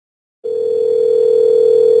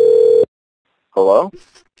Hello?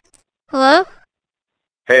 Hello?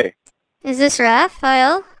 Hey. Is this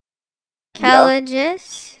Raphael? Yeah?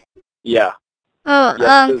 Calogis? Yeah. Oh,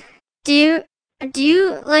 Yes. do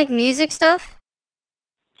you like music stuff?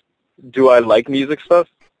 Do I like music stuff?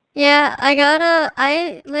 Yeah,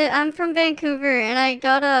 I'm from Vancouver and I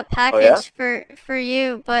got a Oh yeah? package for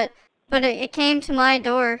you, but it came to my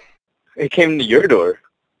door. It came to your door.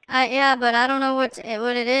 Yeah, but I don't know what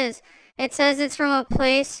it is. It says it's from a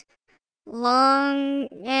place Long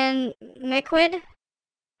and McQuade?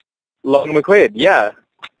 Long McQuade. Yeah.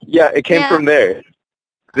 Yeah, it came Yeah, from there.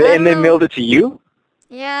 I And don't they know. mailed it to you?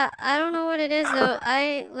 Yeah, I don't know what it is though.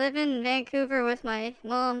 I live in Vancouver with my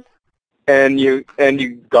mom. And you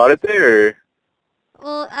got it there? Or?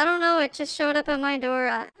 Well, I don't know. It just showed up at my door.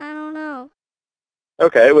 I don't know.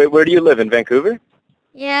 Okay, wait, where do you live? In Vancouver?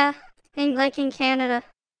 Yeah, in Canada.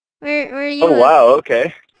 Where do you Oh live? wow,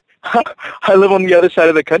 okay. I live on the other side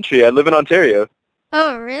of the country. I live in Ontario.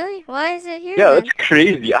 Oh, really? Why is it here Yeah, that's then?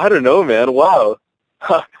 crazy. I don't know, man. Wow.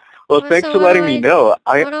 Well, What? thanks So for what do letting me I know.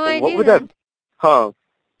 what do I What do would that, then? huh?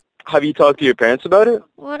 Have you talked to your parents about it?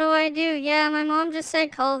 What do I do? Yeah, my mom just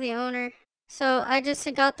said call the owner. So I just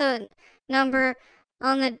got the number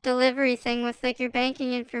on the delivery thing with like your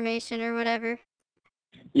banking information or whatever.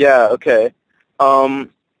 Yeah, okay.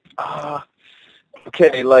 Um, uh,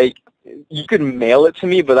 okay, like, you could mail it to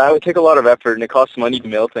me, but that would take a lot of effort, and it costs money to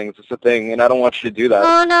mail things. It's a thing, and I don't want you to do that.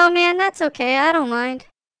 Oh no, man, that's okay. I don't mind.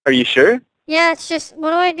 Are you sure? Yeah, it's just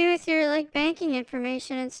what do I do with your like banking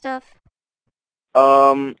information and stuff?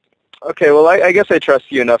 Um, okay, well, I guess I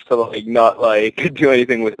trust you enough to, like, not, like, do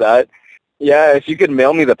anything with that. Yeah, if you could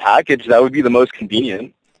mail me the package, that would be the most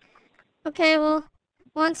convenient. Okay, well,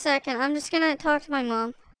 one second. I'm just gonna talk to my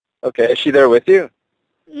mom. Okay, is she there with you?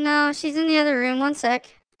 No, she's in the other room. One sec.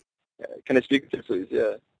 Can I speak with her, please?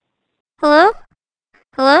 Yeah. Hello?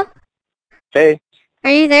 Hello? Hey.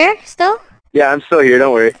 Are you there still? Yeah, I'm still here,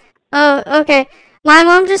 don't worry. Oh, okay. My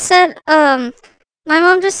mom just said,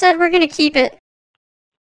 we're gonna keep it.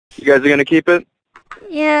 You guys are gonna keep it?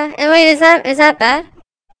 Yeah. And wait, is that bad?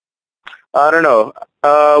 I don't know.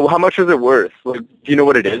 How much is it worth? Like, do you know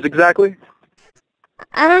what it is exactly?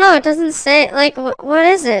 I don't know. It doesn't say. Like, what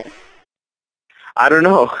is it? I don't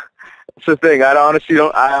know. That's the thing. I honestly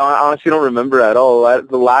don't remember at all.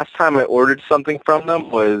 The last time I ordered something from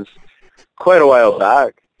them was quite a while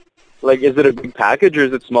back. Like, is it a big package or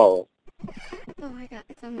is it small? Oh my god,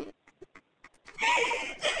 it's on me.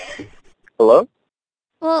 Hello?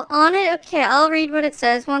 Well, on it. Okay, I'll read what it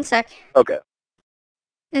says. One sec. Okay.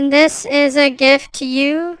 And this is a gift to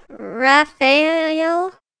you,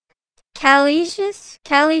 Raphael Calijos.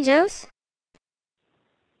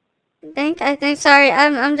 I think. Sorry,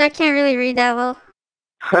 I can't really read that well.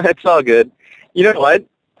 It's all good. You know what?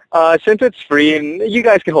 Since it's free and you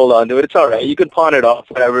guys can hold on to it, it's all right. You can pawn it off,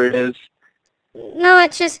 whatever it is. No,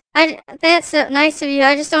 it's just that's nice of you.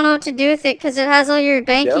 I just don't know what to do with it because it has all your Yeah?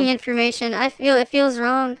 banking information. I feel it feels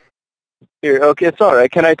wrong. Here, okay, it's all right.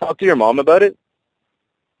 Can I talk to your mom about it?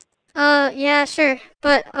 Yeah, sure.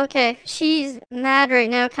 But okay, she's mad right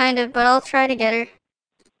now, kind of. But I'll try to get her.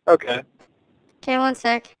 Okay. Okay, one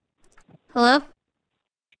sec. Hello?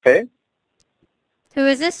 Hey? Who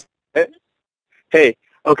is this? Hey? Hey.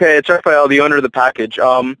 Okay, it's Raphael, the owner of the package.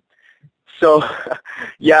 So,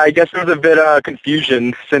 yeah, I guess there was a bit of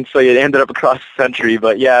confusion since it ended up across the country,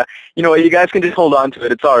 but yeah, you know what, you guys can just hold on to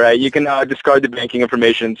it. It's all right. You can discard the banking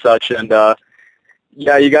information and such, and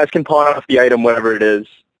yeah, you guys can pawn off the item, whatever it is.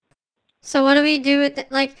 So what do we do with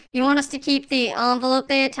it? Like, you want us to keep the envelope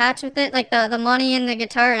they attach with it, like the money and the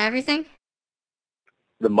guitar and everything?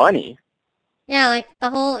 The money? Yeah, like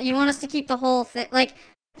the whole. You want us to keep the whole thing, like.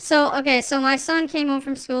 So okay, so my son came home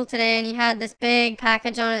from school today and he had this big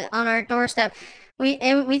package on our doorstep. We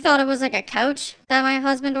thought it was like a couch that my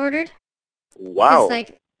husband ordered, cause Wow.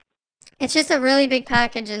 like it's just a really big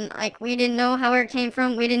package and like we didn't know how it came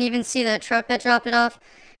from. We didn't even see the truck that dropped it off.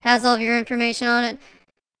 Has all of your information on it.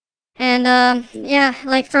 And yeah,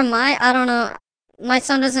 like from I don't know. My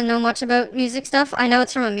son doesn't know much about music stuff. I know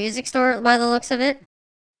it's from a music store by the looks of it.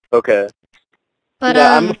 Okay. But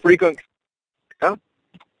Yeah, I'm a frequent... Huh?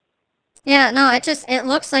 yeah, no, it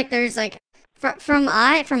looks like there's like from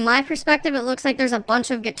my perspective, it looks like there's a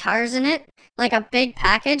bunch of guitars in it, like a big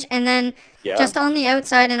package, and then Yeah? just on the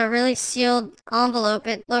outside in a really sealed envelope,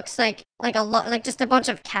 it looks like a lot like just a bunch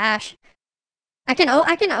of cash. I can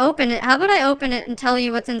open it. How about I open it and tell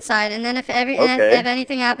you what's inside, and then if Okay.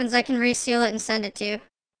 anything happens, I can reseal it and send it to you.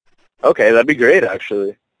 Okay, that'd be great,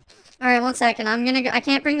 actually. All right, one second. I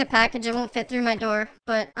can't bring the package. It won't fit through my door,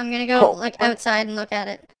 but I'm gonna go Oh, like what? outside and look at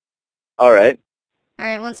it. All right. All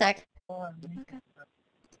right, one sec.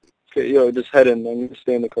 Okay, yo, just head in. I'm gonna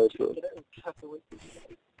stay in the car still.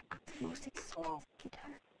 Most expensive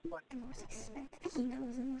guitar. The most expensive. He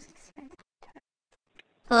knows the most expensive guitar.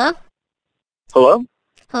 Hello? Hello?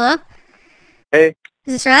 Hello? Hey.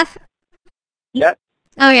 Is this Raph? Yeah.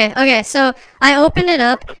 Okay, so I opened it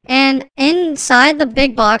up, and inside the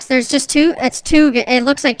big box, there's just it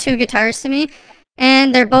looks like two guitars to me,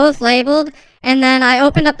 and they're both labeled, and then I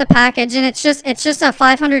opened up the package, and it's just a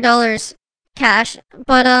 $500 cash,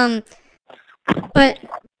 but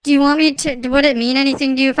do you want me to, would it mean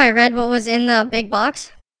anything to you if I read what was in the big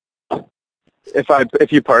box?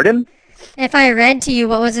 If you pardon? If I read to you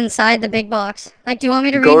what was inside the big box. Like, do you want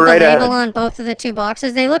me to read Go the right label ahead. on both of the two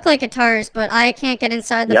boxes? They look like guitars, but I can't get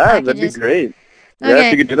inside the Yeah, that'd be packages. great. Yeah, if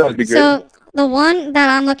Okay, you could do that, would be great. so the one that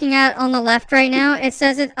I'm looking at on the left right now, it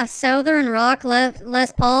says it's a Southern Rock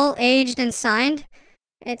Les Paul, aged and signed.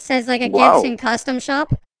 It says like a Wow. Gibson custom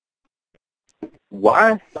shop.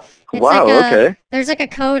 Why? It's Wow, okay. there's like a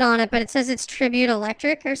code on it, but it says it's Tribute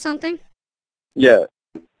Electric or something. Yeah.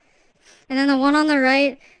 And then the one on the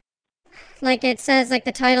right, like it says, like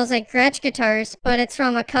the title's like Gretsch Guitars, but it's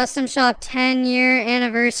from a custom shop 10-year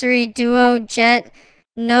anniversary duo jet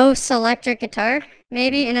no selectric guitar,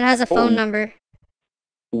 maybe, and it has a phone number.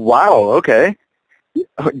 Wow, okay.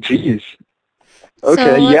 Oh, jeez. Okay,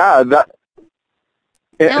 So, yeah, that...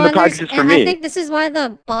 And the and package is for me. I think this is why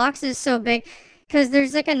the box is so big, because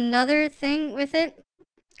there's like another thing with it.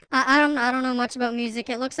 I don't know much about music.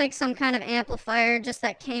 It looks like some kind of amplifier just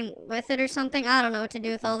that came with it or something. I don't know what to do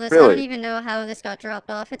with all this. I don't Really? even know how this got dropped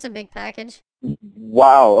off. It's a big package.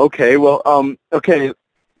 Wow, okay, well, okay,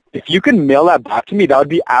 if you can mail that back to me, that would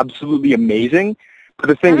be absolutely amazing. But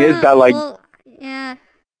the thing is that, like, Well, yeah.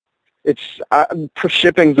 it's,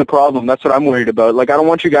 shipping's the problem. That's what I'm worried about. Like, I don't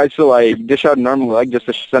want you guys to, like, dish out an arm and leg just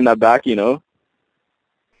to send that back, you know?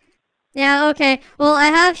 Yeah, okay. Well, I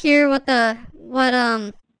have here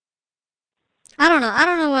I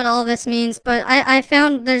don't know what all this means, but I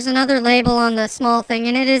found there's another label on the small thing,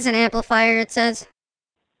 and it is an amplifier, it says.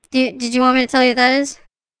 Did you want me to tell you what that is?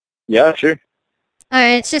 Yeah, sure.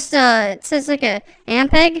 Alright, it's just, it says like a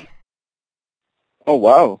Ampeg. Oh,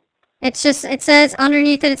 wow. It says,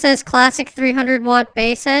 underneath it says classic 300 watt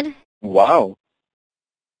bass head. Wow.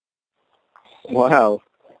 Wow.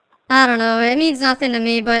 I don't know, it means nothing to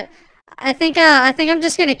me, but I think I'm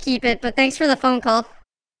just gonna keep it, but thanks for the phone call.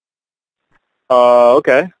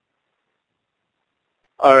 Okay.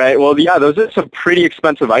 All right. Well, yeah, those are some pretty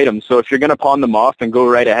expensive items. So if you're gonna pawn them off and go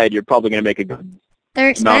right ahead, you're probably gonna make a good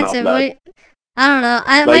They're amount off expensive. that. I don't know.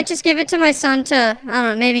 I Like, might just give it to my son to, I don't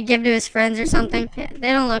know, maybe give to his friends or something.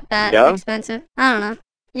 They don't look that yeah. expensive. I don't know.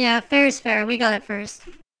 Yeah, fair is fair. We got it first.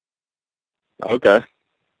 Okay.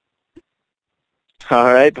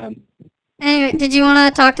 All right then. Anyway, did you want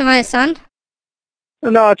to talk to my son?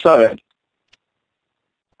 No, it's all right.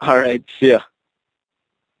 All right. See ya.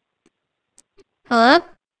 Hello?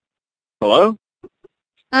 Hello?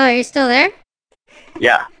 Oh, are you still there?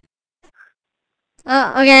 Yeah.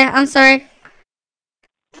 Oh, okay. I'm sorry.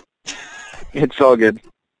 It's all good.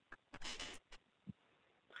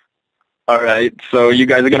 All right. So you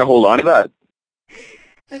guys are gonna hold on to that?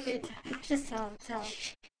 Okay, just tell him.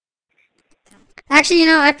 Actually,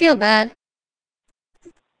 I feel bad.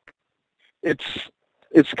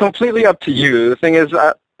 It's completely up to you. The thing is,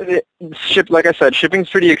 like I said, shipping's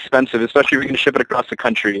pretty expensive, especially if you can ship it across the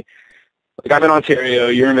country. Like, I'm in Ontario,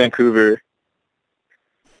 you're in Vancouver.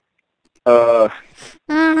 I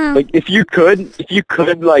don't know. Like, if you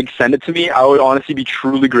could, like, send it to me, I would honestly be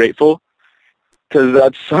truly grateful. Because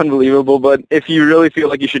that's unbelievable. But if you really feel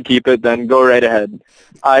like you should keep it, then go right ahead.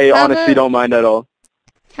 I honestly don't mind at all.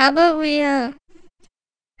 How about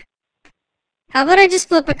how about I just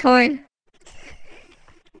flip a coin?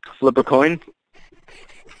 Flip a coin?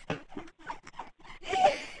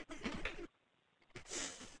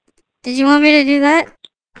 Did you want me to do that?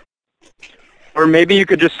 Or maybe you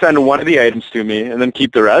could just send one of the items to me and then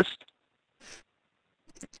keep the rest.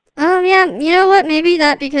 Yeah, you know what? Maybe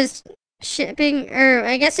that, because shipping, or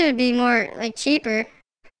I guess it would be more, like, cheaper.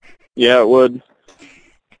 Yeah, it would.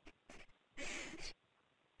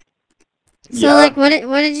 So, yeah. like, what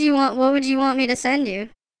did you want? What would you want me to send you?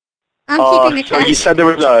 I'm keeping the cash. So you said there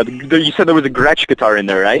was a Gretsch guitar in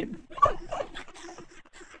there, right?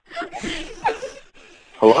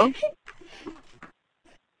 Hello?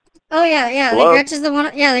 Oh yeah. Hello? The Gretsch is the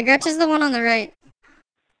one. Yeah, the Gretsch is the one on the right.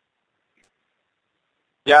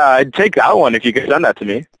 Yeah, I'd take that one if you could send that to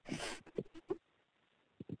me.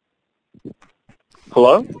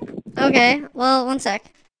 Hello? Okay. Well, one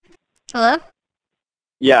sec. Hello?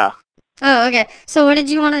 Yeah. Oh, okay. So what did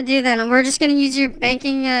you want to do then? We're just gonna use your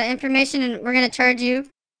banking information, and we're gonna charge you.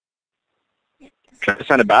 Try to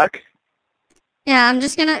send it back? Yeah, I'm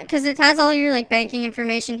just gonna, cause it has all your like banking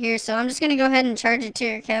information here, so I'm just gonna go ahead and charge it to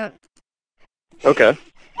your account. Okay.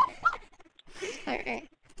 Alright.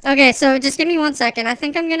 Okay, so just give me 1 second. I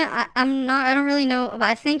think I don't really know, but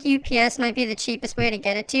I think UPS might be the cheapest way to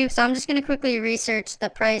get it to you, so I'm just gonna quickly research the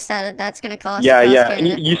price that's gonna cost Yeah, across yeah. And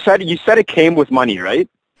Canada. you said it came with money, right?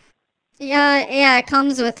 Yeah, it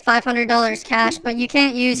comes with $500 cash, but you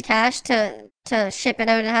can't use cash to ship it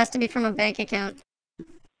out. It has to be from a bank account.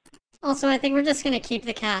 Also, I think we're just gonna keep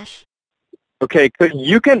the cash. Okay,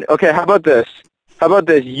 okay, how about this?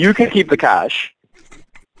 You can keep the cash.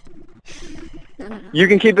 No. You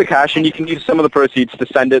can keep the cash, and you can use some of the proceeds to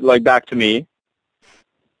send it, like, back to me.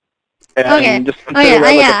 And Okay. just Oh yeah, consider that,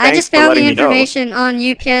 like, a I thanks just for found letting the me know. information on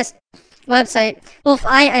UPS website. Well,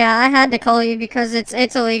 I had to call you because it's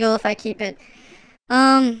illegal if I keep it.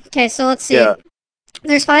 Okay, so let's see. Yeah.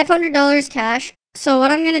 There's $500 cash. So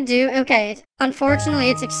what I'm gonna do, okay, unfortunately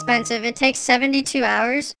it's expensive. It takes 72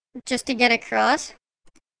 hours just to get across.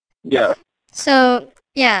 Yeah. So,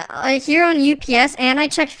 yeah, here on UPS, and I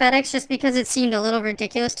checked FedEx just because it seemed a little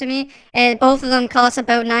ridiculous to me, and both of them cost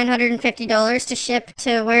about $950 to ship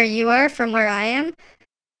to where you are from where I am.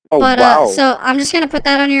 Oh, But, wow. so I'm just gonna put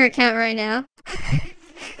that on your account right now.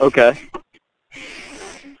 Okay.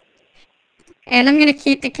 And I'm gonna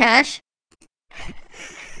keep the cash.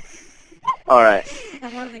 Alright. I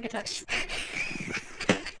want the guitars.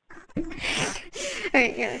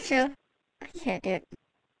 Alright, yeah, chill. I can't do it.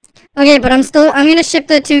 Okay, but I'm gonna ship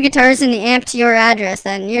the 2 guitars and the amp to your address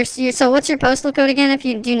then. So what's your postal code again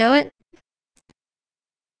do you know it?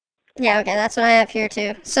 Yeah, okay, that's what I have here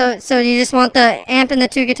too. So you just want the amp and the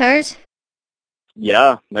 2 guitars?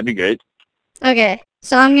 Yeah, that'd be great. Okay,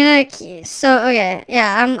 so okay,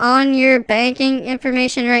 yeah, I'm on your banking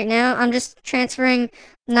information right now. I'm just transferring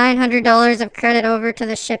 $900 of credit over to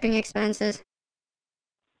the shipping expenses.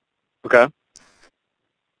 Okay.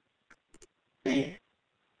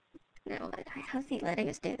 No, how's he letting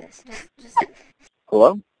us do this?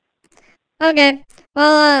 Hello? Okay,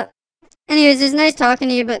 well, anyways, it's nice talking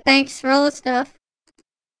to you, but thanks for all the stuff.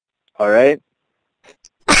 Alright.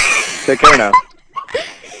 Take care now.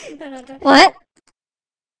 What?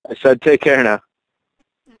 I said take care now.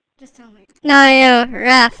 Just tell me. No, yo,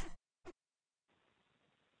 Raph.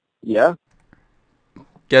 Yeah?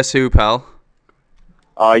 Guess who, pal?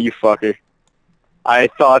 Oh, you fucker. I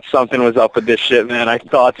thought something was up with this shit, man. I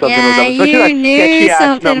thought something was up. Especially you that knew sketchy-ass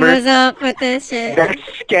something number. was up with this shit. That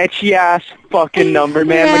sketchy-ass fucking number,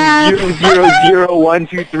 man. Yeah. Like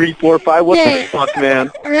 000123445. What Okay. the fuck, man?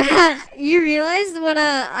 Raph, you realized what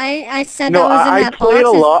I said No, that was in I that played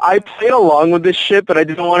box? along. I played along with this shit, but I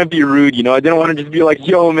didn't want to be rude. You know, I didn't want to just be like,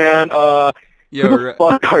 "Yo, man, who the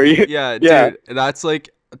fuck are you?" Yeah, Yeah. dude, that's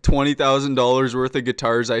like $20,000 worth of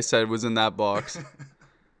guitars I said was in that box.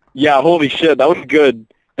 Yeah, holy shit, that was good.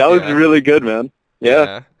 That was really good, man.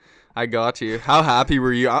 Yeah. I got you. How happy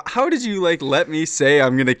were you? How did you like let me say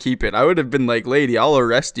I'm gonna keep it? I would have been like, lady, I'll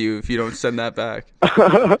arrest you if you don't send that back.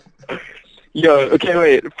 Yo, okay,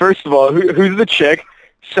 wait. First of all, who's the chick?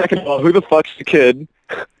 Second of all, who the fuck's the kid?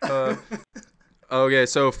 Okay,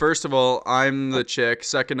 so first of all, I'm the chick.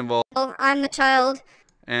 Second of all, I'm the child.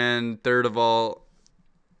 And third of all,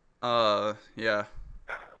 yeah.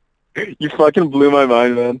 You fucking blew my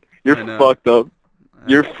mind, man. You're fucked up.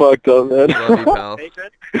 You're fucked up, man. Love you, pal.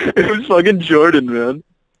 It was fucking Jordan, man.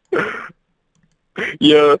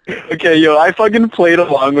 Yo, okay, I fucking played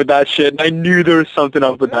along with that shit, and I knew there was something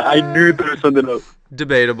up with that. I knew there was something up.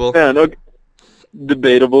 Debatable. Man, okay.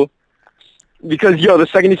 Debatable. Because, the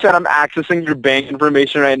second you said I'm accessing your bank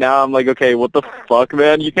information right now, I'm like, okay, what the fuck,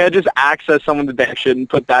 man? You can't just access someone's bank shit and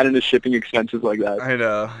put that into shipping expenses like that. I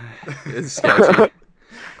know. It's sketchy.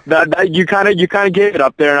 That you kind of gave it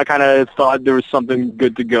up there, and I kind of thought there was something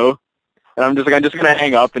good to go. And I'm just gonna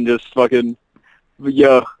hang up and just fucking,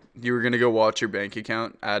 You were gonna go watch your bank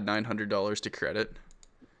account, add $900 to credit.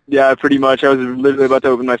 Yeah, pretty much. I was literally about to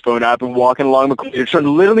open my phone app and walking along McQuade, which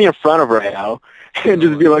I'm literally in front of her right now, and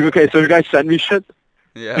just be like, okay, so you guys sent me shit?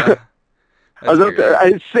 Yeah. I was up there.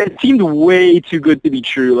 It seemed way too good to be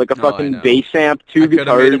true. Like a fucking bass amp, 2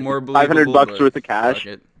 guitars, $500 worth of cash.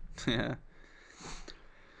 Yeah.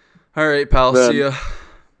 All right, pal. Man. See ya.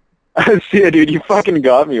 See ya, dude. You fucking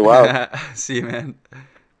got me. Wow. See you, man.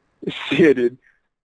 See ya, dude.